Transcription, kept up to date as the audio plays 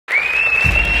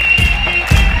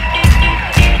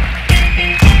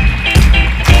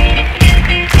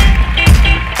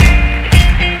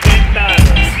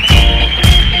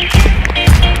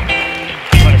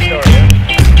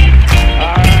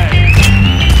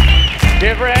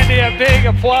a big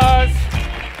applause.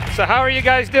 So how are you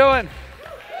guys doing?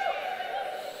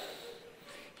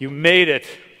 You made it.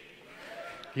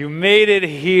 You made it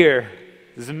here.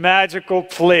 This magical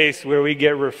place where we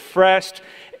get refreshed,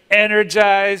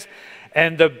 energized,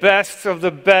 and the best of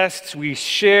the best, we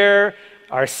share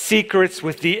our secrets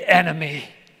with the enemy.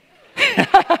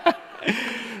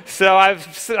 So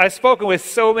I've spoken with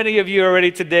so many of you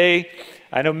already today.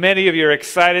 I know many of you are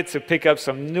excited to pick up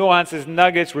some nuances,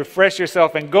 nuggets, refresh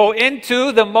yourself, and go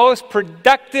into the most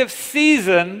productive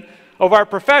season of our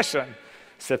profession.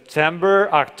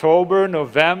 September, October,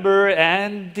 November,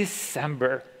 and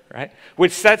December, right?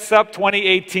 Which sets up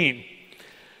 2018.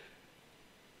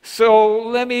 So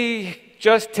let me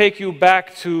just take you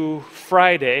back to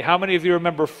Friday. How many of you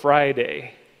remember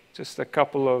Friday? Just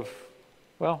a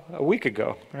week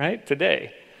ago, right?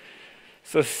 Today.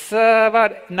 So it's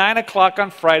about 9 o'clock on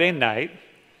Friday night.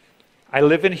 I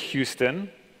live in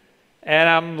Houston, and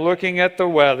I'm looking at the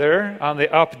weather on the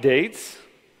updates,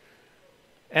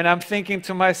 and I'm thinking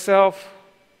to myself,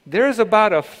 there's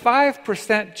about a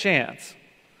 5% chance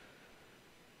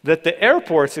that the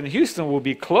airports in Houston will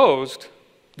be closed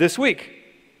this week.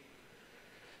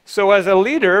 So as a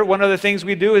leader, one of the things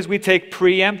we do is we take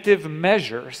preemptive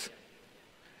measures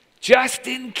just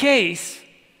in case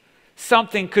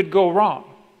something could go wrong,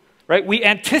 right? We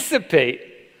anticipate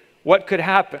what could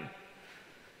happen.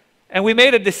 And we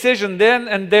made a decision then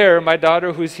and there, my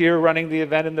daughter who's here running the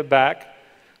event in the back,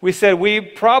 we said we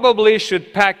probably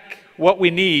should pack what we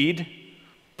need,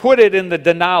 put it in the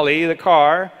Denali, the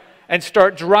car, and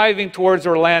start driving towards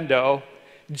Orlando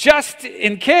just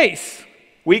in case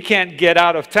we can't get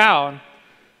out of town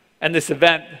and this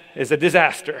event is a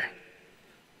disaster.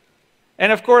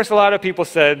 And of course, a lot of people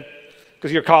said,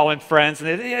 because you're calling friends,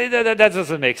 and that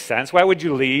doesn't make sense. Why would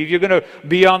you leave? You're going to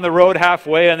be on the road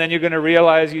halfway, and then you're going to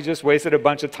realize you just wasted a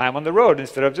bunch of time on the road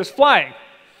instead of just flying.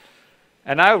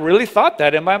 And I really thought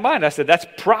that in my mind. I said, that's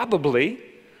probably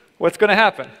what's going to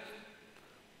happen.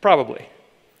 Probably.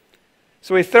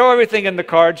 So we throw everything in the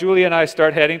car. Julie and I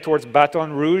start heading towards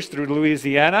Baton Rouge through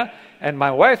Louisiana, and my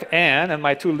wife, Anne, and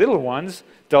my two little ones,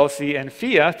 Dulcie and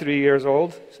Fia, 3 years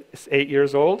old, 8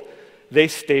 years old, they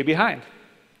stay behind.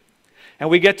 And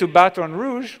we get to Baton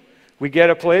Rouge, we get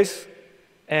a place,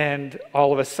 and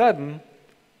all of a sudden,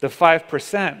 the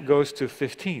 5% goes to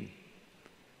 15,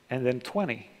 and then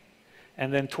 20,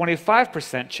 and then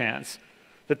 25% chance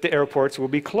that the airports will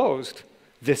be closed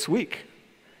this week.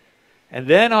 And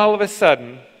then all of a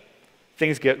sudden,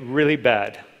 things get really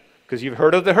bad, because you've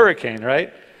heard of the hurricane,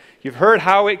 right? You've heard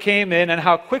how it came in and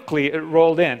how quickly it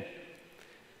rolled in.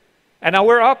 And now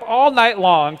we're up all night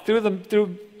long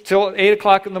till 8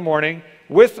 o'clock in the morning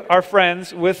with our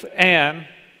friends, with Anne,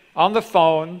 on the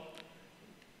phone,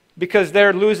 because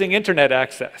they're losing internet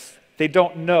access. They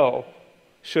don't know,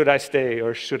 should I stay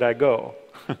or should I go?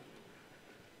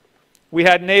 We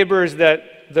had neighbors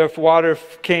that the water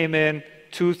came in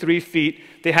 2-3 feet.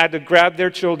 They had to grab their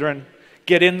children,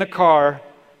 get in the car,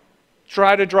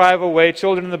 try to drive away,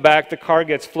 children in the back. The car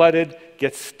gets flooded,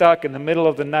 gets stuck in the middle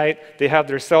of the night. They have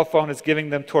their cell phone. It's giving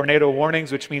them tornado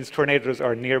warnings, which means tornadoes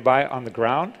are nearby on the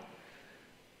ground.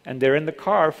 And they're in the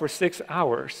car for 6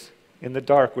 hours in the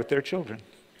dark with their children.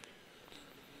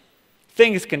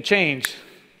 Things can change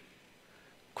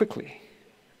quickly.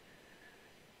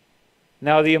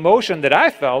 Now, the emotion that I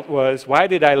felt was, why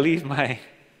did I leave my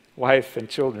wife and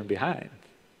children behind?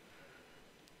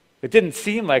 It didn't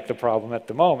seem like the problem at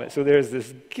the moment, so there's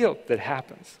this guilt that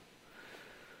happens.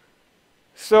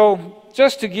 So,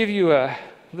 just to give you a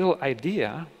little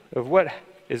idea of what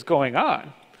is going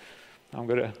on, I'm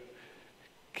going to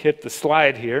hit the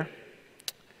slide here.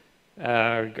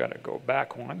 We've got to go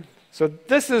back one. So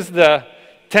this is the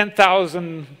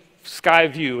 10,000 sky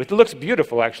view. It looks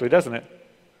beautiful, actually, doesn't it?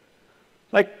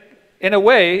 Like, in a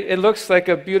way, it looks like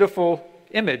a beautiful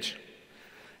image.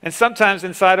 And sometimes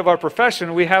inside of our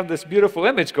profession, we have this beautiful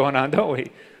image going on, don't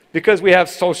we? Because we have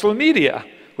social media,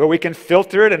 where we can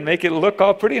filter it and make it look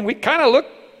all pretty, and we kind of look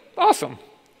awesome.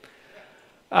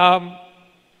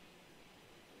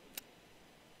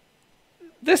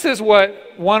 This is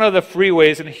what one of the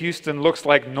freeways in Houston looks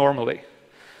like normally.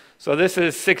 So this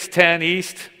is 610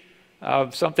 East,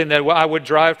 something that I would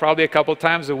drive probably a couple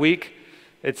times a week.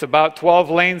 It's about 12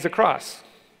 lanes across.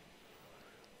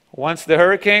 Once the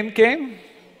hurricane came,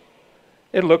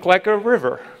 it looked like a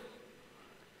river.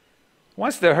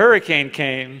 Once the hurricane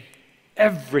came,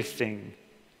 everything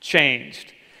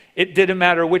changed. It didn't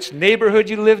matter which neighborhood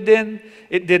you lived in.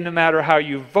 It didn't matter how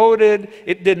you voted.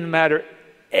 It didn't matter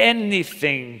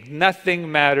anything.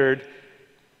 Nothing mattered.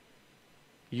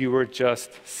 You were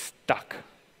just stuck.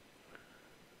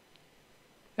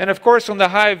 And of course, from the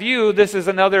high view, those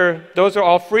are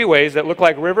all freeways that look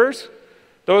like rivers.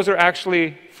 Those are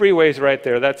actually freeways right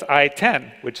there. That's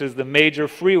I-10, which is the major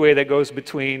freeway that goes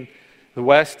between the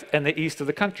west and the east of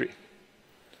the country.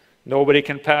 Nobody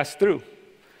can pass through.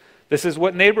 This is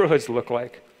what neighborhoods look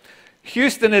like.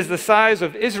 Houston is the size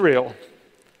of Israel.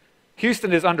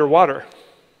 Houston is underwater.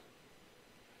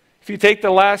 If you take the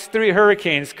last 3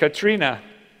 hurricanes, Katrina,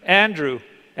 Andrew,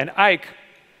 and Ike,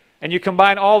 and you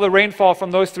combine all the rainfall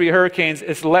from those 3 hurricanes,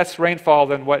 it's less rainfall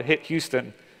than what hit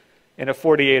Houston in a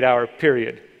 48-hour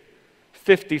period.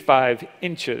 55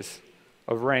 inches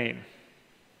of rain.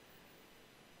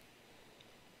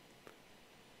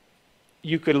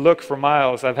 You could look for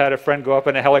miles. I've had a friend go up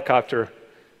in a helicopter,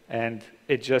 and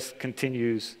it just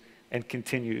continues and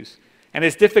continues. And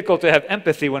it's difficult to have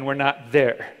empathy when we're not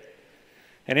there.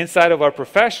 And inside of our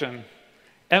profession,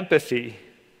 empathy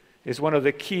is one of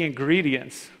the key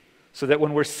ingredients so that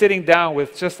when we're sitting down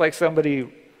with, just like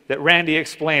somebody that Randy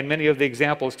explained, many of the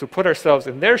examples, to put ourselves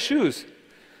in their shoes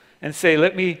and say,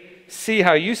 let me see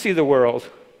how you see the world,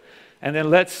 and then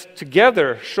let's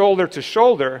together, shoulder to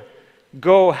shoulder,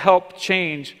 go help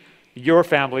change your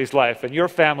family's life and your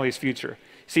family's future.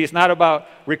 See, it's not about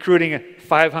recruiting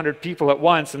 500 people at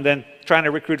once and then trying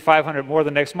to recruit 500 more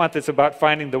the next month. It's about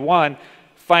finding the one,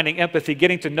 finding empathy,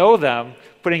 getting to know them,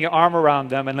 putting your arm around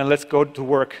them, and then let's go to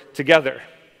work together.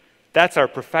 That's our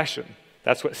profession.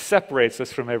 That's what separates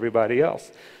us from everybody else.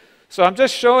 So I'm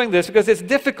just showing this because it's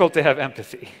difficult to have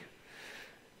empathy.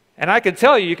 And I can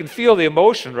tell you, you can feel the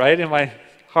emotion, right, in my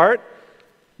heart,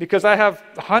 because I have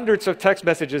hundreds of text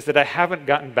messages that I haven't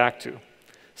gotten back to.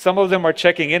 Some of them are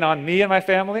checking in on me and my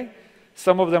family.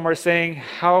 Some of them are saying,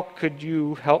 how could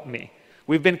you help me?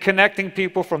 We've been connecting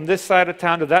people from this side of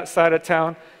town to that side of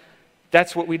town.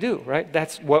 That's what we do, right?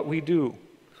 That's what we do.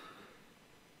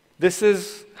 This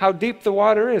is how deep the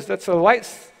water is. That's a light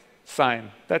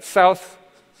sign. That's South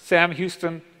Sam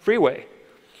Houston Freeway.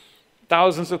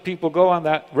 Thousands of people go on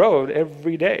that road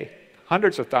every day.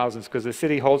 Hundreds of thousands, because the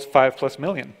city holds 5+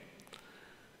 million.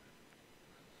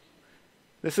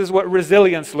 This is what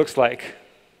resilience looks like.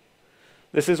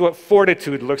 This is what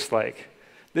fortitude looks like.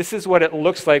 This is what it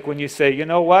looks like when you say, you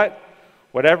know what?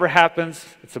 Whatever happens,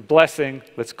 it's a blessing.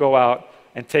 Let's go out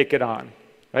and take it on.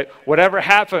 Right? Whatever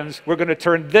happens, we're going to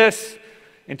turn this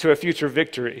into a future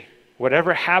victory.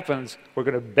 Whatever happens, we're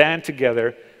going to band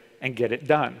together and get it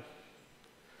done.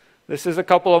 This is a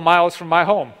couple of miles from my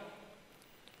home.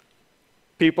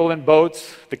 People in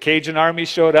boats. The Cajun Army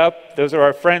showed up. Those are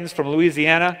our friends from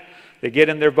Louisiana. They get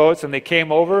in their boats and they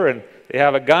came over and they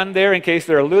have a gun there in case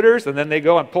there are looters, and then they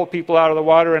go and pull people out of the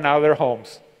water and out of their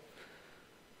homes.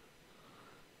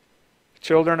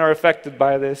 Children are affected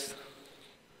by this.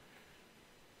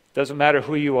 Doesn't matter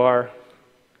who you are.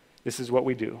 This is what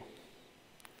we do.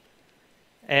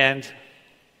 And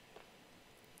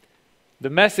the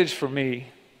message for me,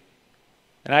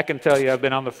 and I can tell you I've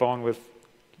been on the phone with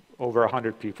over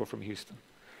 100 people from Houston.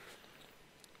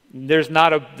 There's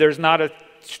not a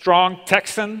strong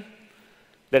Texan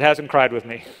that hasn't cried with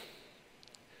me.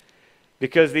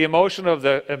 Because the emotion of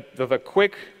a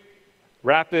quick,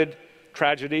 rapid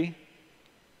tragedy,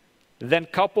 then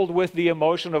coupled with the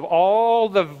emotion of all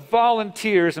the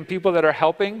volunteers and people that are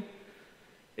helping,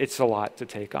 it's a lot to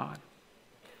take on.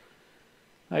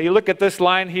 Now you look at this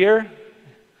line here,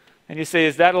 and you say,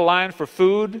 is that a line for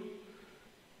food?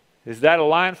 Is that a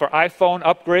line for iPhone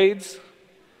upgrades?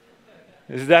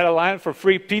 Is that a line for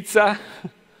free pizza?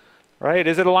 Right?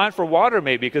 Is it a line for water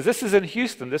maybe? Because this is in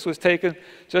Houston. This was taken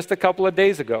just a couple of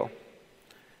days ago.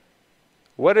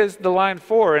 What is the line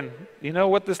for? And you know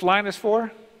what this line is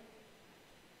for?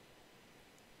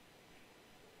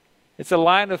 It's a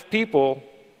line of people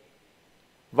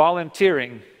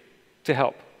volunteering to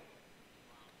help.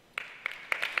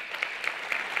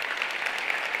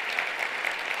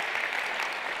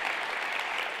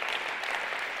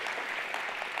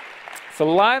 It's a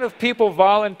line of people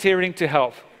volunteering to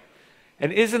help.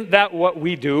 And isn't that what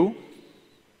we do?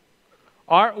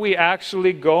 Aren't we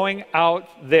actually going out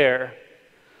there,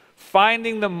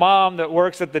 finding the mom that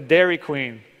works at the Dairy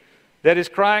Queen, that is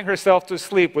crying herself to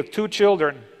sleep with 2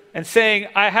 children, and saying,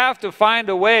 I have to find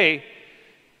a way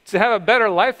to have a better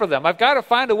life for them. I've got to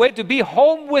find a way to be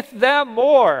home with them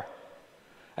more.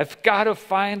 I've got to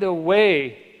find a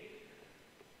way.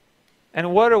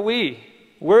 And what are we?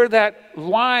 We're that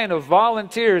line of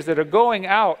volunteers that are going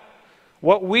out.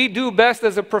 What we do best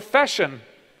as a profession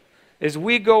is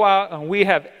we go out and we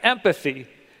have empathy,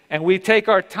 and we take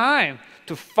our time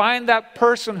to find that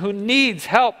person who needs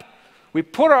help. We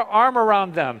put our arm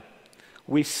around them.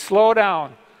 We slow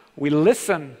down. We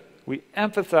listen. We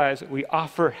empathize. We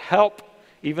offer help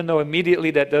even though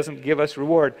immediately that doesn't give us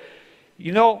reward.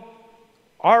 You know,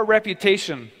 our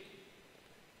reputation,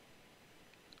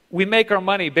 we make our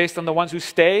money based on the ones who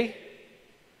stay,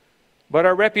 but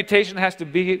our reputation has to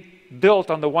be built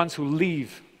on the ones who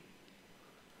leave.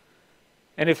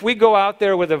 And if we go out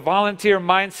there with a volunteer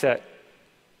mindset,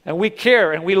 and we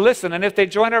care and we listen, and if they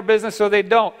join our business or they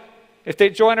don't, if they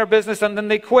join our business and then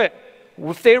they quit,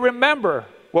 if they remember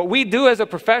what we do as a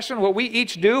profession, what we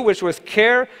each do, which was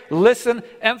care, listen,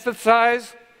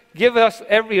 emphasize, give us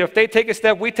if they take a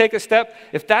step, we take a step.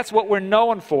 If that's what we're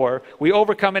known for, we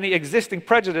overcome any existing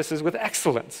prejudices with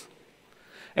excellence.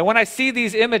 And when I see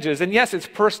these images, and yes, it's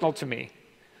personal to me,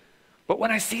 but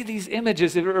when I see these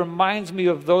images, it reminds me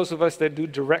of those of us that do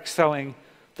direct selling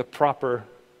the proper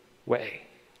way.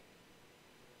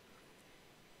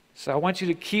 So I want you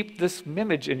to keep this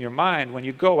image in your mind when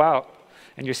you go out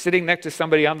and you're sitting next to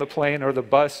somebody on the plane or the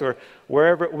bus or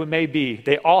wherever it may be.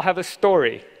 They all have a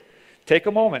story. Take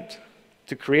a moment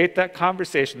to create that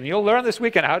conversation. And you'll learn this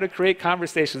weekend how to create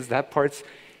conversations. That part's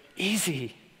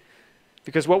easy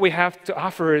because what we have to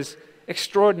offer is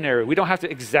extraordinary. We don't have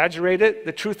to exaggerate it.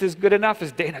 The truth is good enough,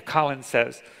 as Dana Collins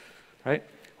says, right?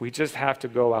 We just have to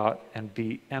go out and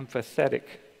be empathetic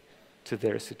to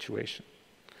their situation.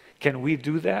 Can we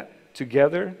do that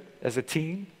together as a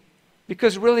team?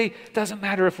 Because really, it doesn't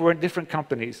matter if we're in different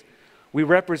companies. We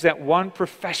represent one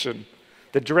profession,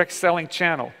 the direct selling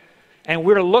channel, and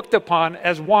we're looked upon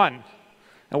as one.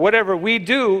 And whatever we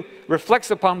do reflects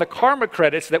upon the karma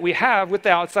credits that we have with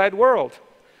the outside world.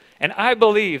 And I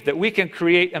believe that we can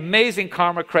create amazing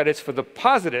karma credits for the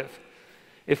positive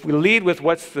if we lead with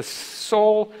what's the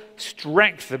sole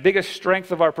strength, the biggest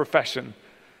strength of our profession,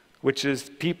 which is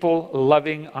people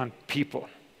loving on people.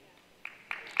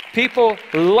 People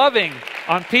loving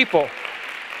on people.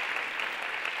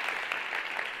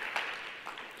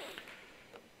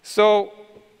 So,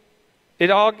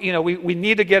 we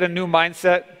need to get a new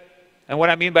mindset. And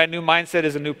what I mean by new mindset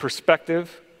is a new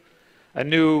perspective, a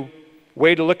new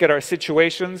way to look at our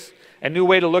situations, a new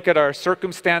way to look at our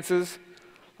circumstances.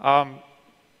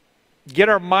 Get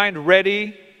our mind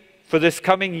ready for this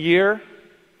coming year,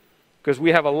 because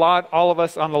we have a lot, all of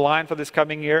us, on the line for this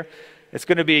coming year. It's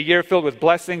going to be a year filled with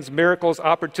blessings, miracles,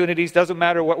 opportunities. Doesn't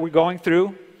matter what we're going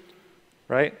through,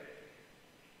 right?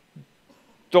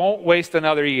 Don't waste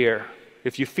another year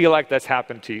if you feel like that's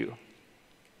happened to you,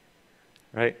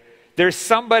 right? There's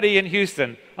somebody in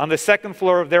Houston on the second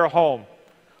floor of their home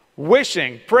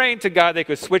wishing, praying to God they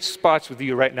could switch spots with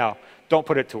you right now. Don't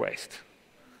put it to waste.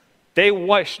 They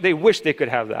wish they could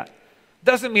have that.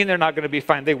 Doesn't mean they're not going to be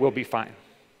fine. They will be fine.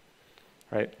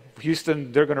 Right?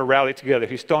 Houston, they're going to rally together.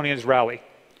 Houstonians rally.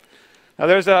 Now,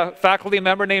 there's a faculty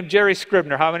member named Jerry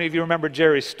Scribner. How many of you remember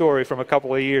Jerry's story from a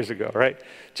couple of years ago, right?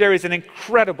 Jerry's an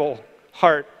incredible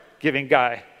heart-giving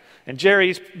guy. And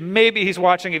maybe he's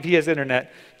watching if he has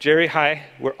internet. Jerry, hi.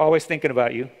 We're always thinking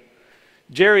about you.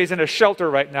 Jerry's in a shelter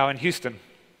right now in Houston.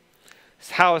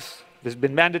 His house has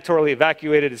been mandatorily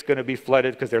evacuated. It's going to be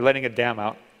flooded because they're letting a dam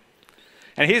out.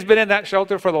 And he's been in that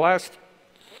shelter for the last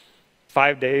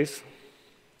 5 days.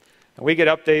 And we get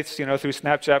updates, through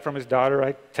Snapchat from his daughter.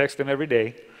 I text him every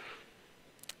day.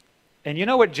 And you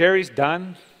know what Jerry's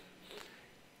done?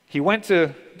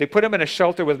 They put him in a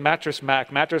shelter with Mattress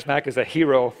Mac. Mattress Mac is a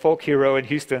hero, folk hero in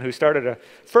Houston who started a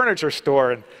furniture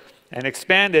store and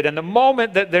expanded. And the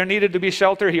moment that there needed to be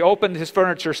shelter, he opened his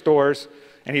furniture stores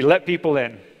and he let people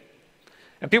in.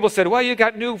 And people said, well, you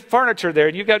got new furniture there,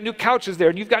 and you've got new couches there,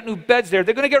 and you've got new beds there.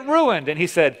 They're going to get ruined. And he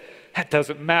said, that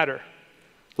doesn't matter.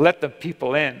 Let the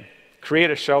people in.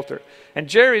 Create a shelter. And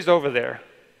Jerry's over there.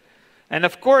 And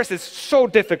of course, it's so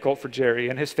difficult for Jerry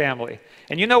and his family.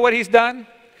 And you know what he's done?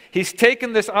 He's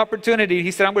taken this opportunity. He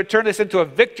said, I'm going to turn this into a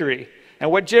victory. And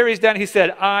what Jerry's done, he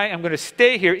said, I am going to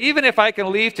stay here, even if I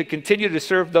can leave, to continue to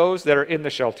serve those that are in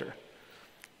the shelter.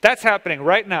 That's happening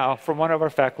right now from one of our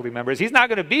faculty members. He's not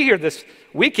going to be here this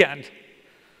weekend,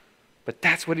 but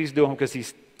that's what he's doing because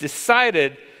he's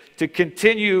decided to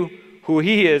continue who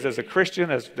he is as a Christian,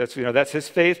 that's his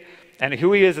faith, and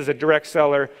who he is as a direct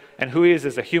seller, and who he is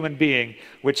as a human being,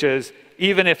 which is,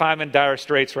 even if I'm in dire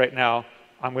straits right now,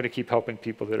 I'm going to keep helping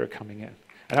people that are coming in.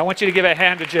 And I want you to give a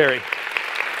hand to Jerry.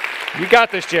 You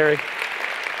got this, Jerry.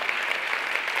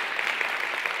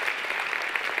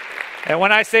 And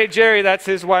when I say Jerry, that's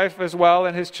his wife as well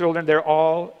and his children. They're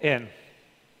all in.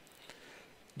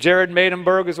 Jared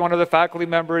Maidenberg is one of the faculty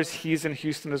members. He's in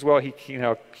Houston as well.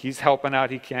 He's helping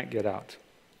out. He can't get out.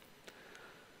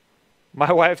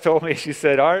 My wife told me, she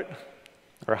said, Art,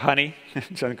 or honey,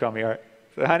 she doesn't call me Art.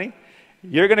 I said, honey,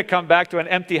 you're going to come back to an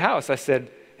empty house. I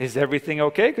said, is everything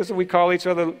okay? Because we call each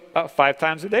other 5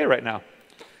 times a day right now.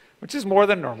 which is more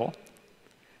than normal.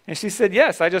 And she said,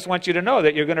 yes, I just want you to know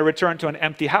that you're going to return to an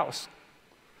empty house.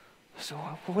 So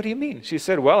what do you mean? She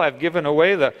said, well, I've given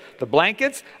away the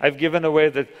blankets, I've given away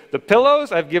the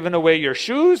pillows, I've given away your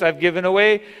shoes, I've given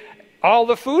away all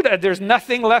the food, and there's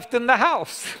nothing left in the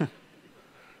house.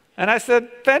 And I said,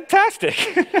 fantastic.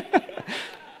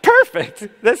 Perfect.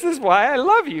 This is why I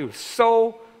love you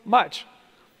so much.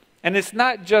 And it's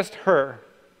not just her.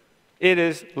 It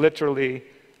is literally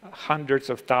hundreds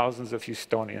of thousands of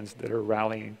Houstonians that are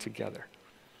rallying together.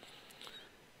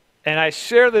 And I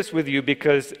share this with you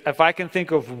because if I can think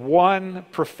of one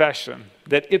profession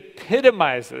that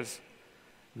epitomizes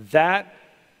that,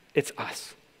 it's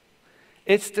us.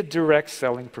 It's the direct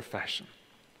selling profession.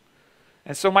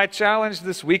 And so my challenge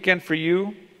this weekend for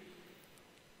you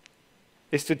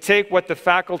is to take what the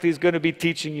faculty is going to be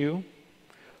teaching you.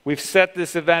 We've set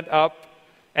this event up,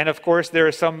 and of course there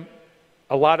are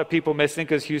a lot of people missing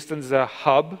because Houston's a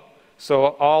hub. So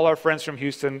all our friends from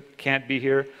Houston can't be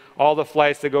here. All the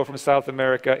flights that go from South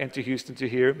America into Houston to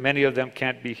here, many of them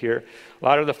can't be here. A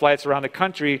lot of the flights around the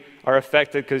country are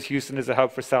affected because Houston is a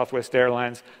hub for Southwest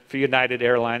Airlines, for United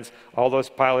Airlines. All those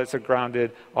pilots are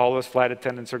grounded. All those flight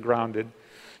attendants are grounded.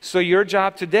 So your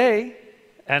job today,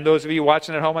 and those of you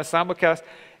watching at home on simulcast,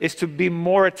 is to be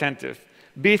more attentive.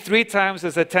 Be 3 times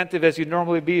as attentive as you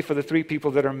normally be for the 3 people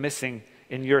that are missing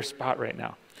in your spot right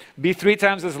now. Be 3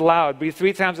 times as loud, be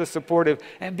 3 times as supportive,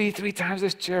 and be 3 times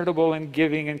as charitable and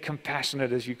giving and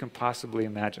compassionate as you can possibly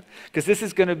imagine. Because this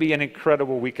is going to be an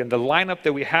incredible weekend. The lineup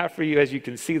that we have for you, as you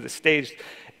can see, the stage,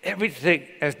 everything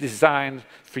is designed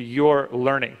for your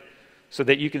learning so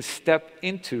that you can step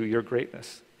into your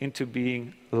greatness, into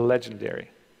being legendary.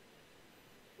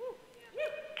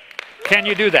 Can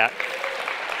you do that?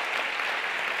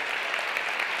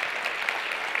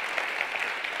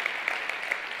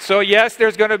 So yes,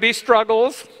 there's going to be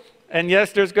struggles, and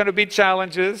yes, there's going to be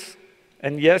challenges,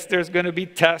 and yes, there's going to be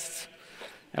tests,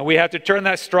 and we have to turn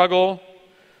that struggle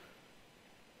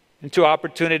into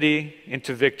opportunity,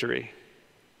 into victory.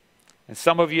 And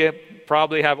some of you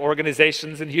probably have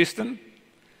organizations in Houston.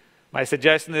 My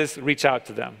suggestion is reach out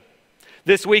to them.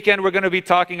 This weekend, we're going to be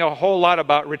talking a whole lot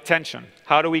about retention.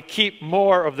 How do we keep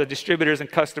more of the distributors and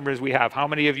customers we have? How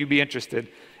many of you be interested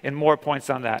in more points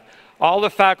on that? All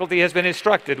the faculty has been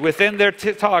instructed within their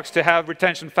talks to have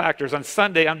retention factors. On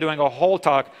Sunday, I'm doing a whole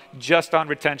talk just on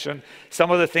retention. Some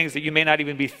of the things that you may not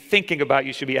even be thinking about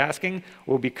you should be asking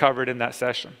will be covered in that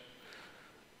session.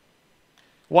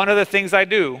 One of the things I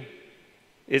do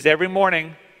is every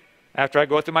morning, after I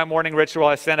go through my morning ritual,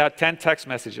 I send out 10 text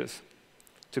messages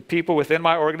to people within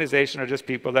my organization or just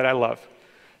people that I love.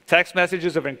 Text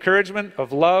messages of encouragement,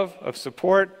 of love, of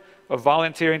support, of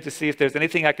volunteering to see if there's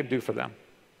anything I can do for them.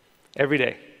 Every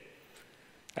day.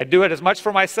 I do it as much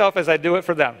for myself as I do it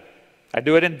for them. I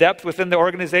do it in depth within the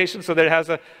organization so that it has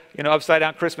a upside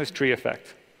down Christmas tree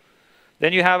effect.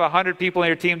 Then you have 100 people in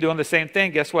your team doing the same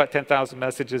thing. Guess what? 10,000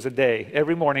 messages a day,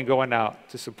 every morning going out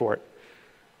to support.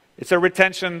 It's a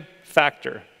retention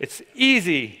factor. It's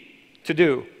easy to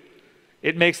do.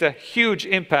 It makes a huge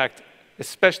impact,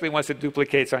 especially once it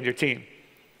duplicates on your team.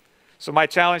 So my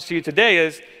challenge to you today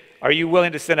is, are you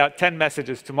willing to send out 10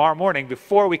 messages tomorrow morning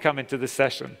before we come into this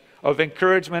session of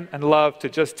encouragement and love to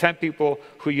just 10 people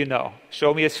who you know?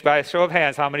 Show me by a show of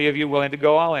hands how many of you are willing to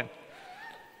go all in.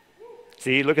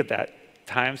 See, look at that.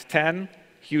 Times 10,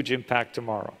 huge impact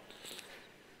tomorrow.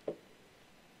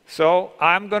 So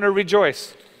I'm going to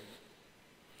rejoice.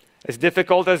 As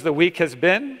difficult as the week has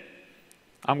been,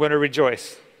 I'm going to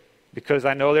rejoice because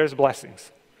I know there's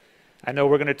blessings. I know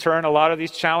we're going to turn a lot of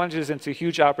these challenges into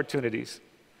huge opportunities.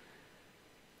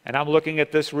 And I'm looking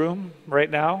at this room right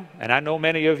now, and I know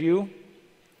many of you,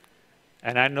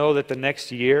 and I know that the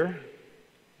next year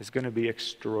is going to be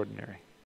extraordinary.